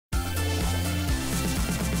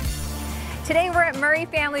Today we're at Murray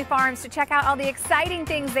Family Farms to check out all the exciting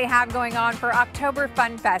things they have going on for October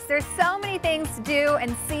Fun Fest. There's so many things to do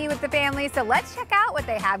and see with the family, so let's check out what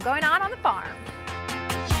they have going on the farm.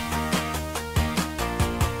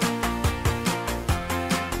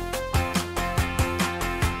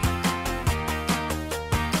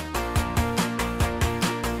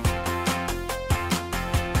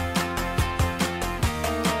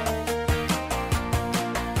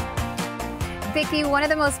 Vicki, one of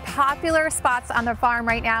the most popular spots on the farm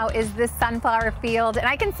right now is this sunflower field, and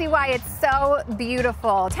I can see why it's so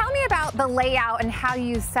beautiful. Tell me about the layout and how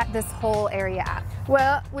you set this whole area up.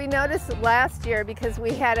 Well, we noticed last year, because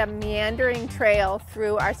we had a meandering trail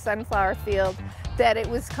through our sunflower field, that it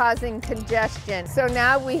was causing congestion. So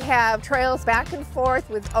now we have trails back and forth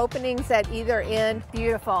with openings at either end.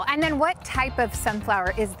 Beautiful. And then what type of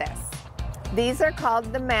sunflower is this? These are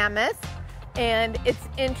called the mammoth. And it's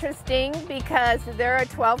interesting because they're a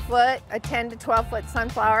 12-foot, a 10 to 12-foot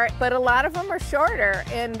sunflower, but a lot of them are shorter.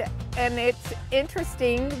 And it's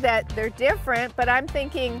interesting that they're different, but I'm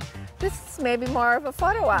thinking this is maybe more of a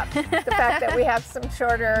photo op. The fact that we have some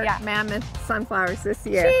shorter mammoth sunflowers this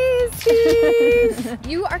year. Cheese!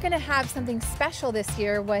 You are going to have something special this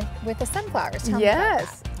year with the sunflowers. Tell me about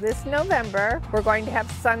that. This November, we're going to have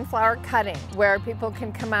sunflower cutting, where people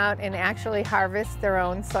can come out and actually harvest their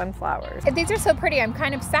own sunflowers. These are so pretty. I'm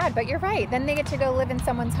kind of sad, but you're right. Then they get to go live in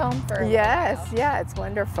someone's home for a while. Yeah, it's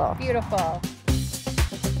wonderful. Beautiful.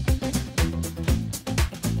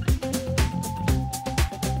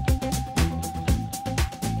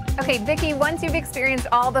 Okay, Vicki, once you've experienced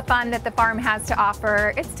all the fun that the farm has to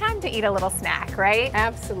offer, it's time to eat a little snack, right?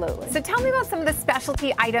 Absolutely. So tell me about some of the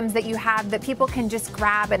specialty items that you have that people can just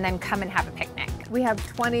grab and then come and have a picnic. We have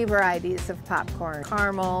 20 varieties of popcorn,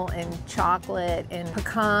 caramel and chocolate and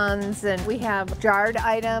pecans, and we have jarred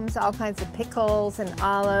items, all kinds of pickles and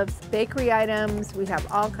olives, bakery items, we have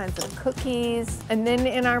all kinds of cookies, and then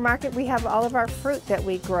in our market we have all of our fruit that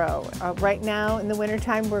we grow. Right now in the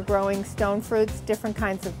wintertime we're growing stone fruits, different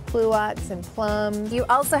kinds of pluots and plums. You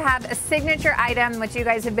also have a signature item which you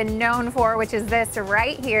guys have been known for, which is this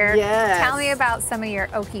right here. Yes. Tell me about some of your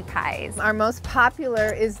oaky pies. Our most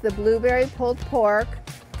popular is the blueberry pulled pork,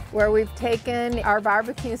 where we've taken our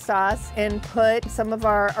barbecue sauce and put some of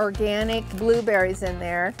our organic blueberries in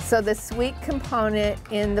there. So the sweet component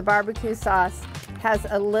in the barbecue sauce has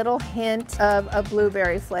a little hint of a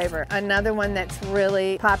blueberry flavor. Another one that's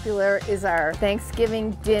really popular is our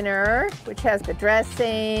Thanksgiving dinner, which has the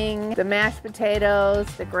dressing, the mashed potatoes,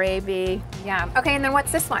 the gravy. Yeah. Okay, and then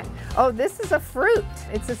what's this one? Oh, this is a fruit.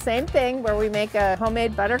 It's the same thing where we make a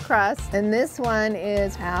homemade butter crust, and this one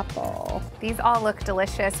is apple. These all look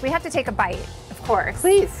delicious. We have to take a bite, of course.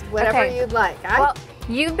 Please, whatever you'd like. Well,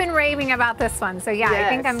 you've been raving about this one, so yeah, yes. I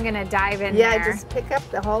think I'm gonna dive in there. Yeah, just pick up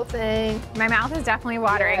the whole thing. My mouth is definitely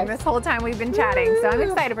watering this whole time we've been chatting, so I'm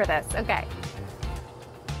excited for this. Okay.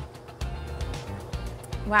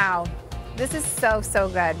 Wow, this is so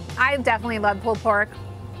good. I definitely love pulled pork.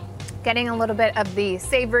 Getting a little bit of the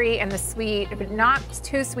savory and the sweet, but not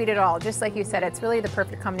too sweet at all. Just like you said, it's really the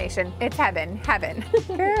perfect combination. It's heaven, heaven.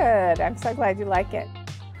 Good, I'm so glad you like it.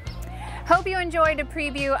 Hope you enjoyed a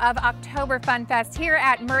preview of October Fun Fest here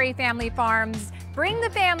at Murray Family Farms. Bring the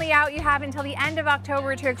family out. You have until the end of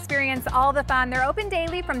October to experience all the fun. They're open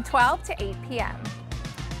daily from 12 to 8 p.m.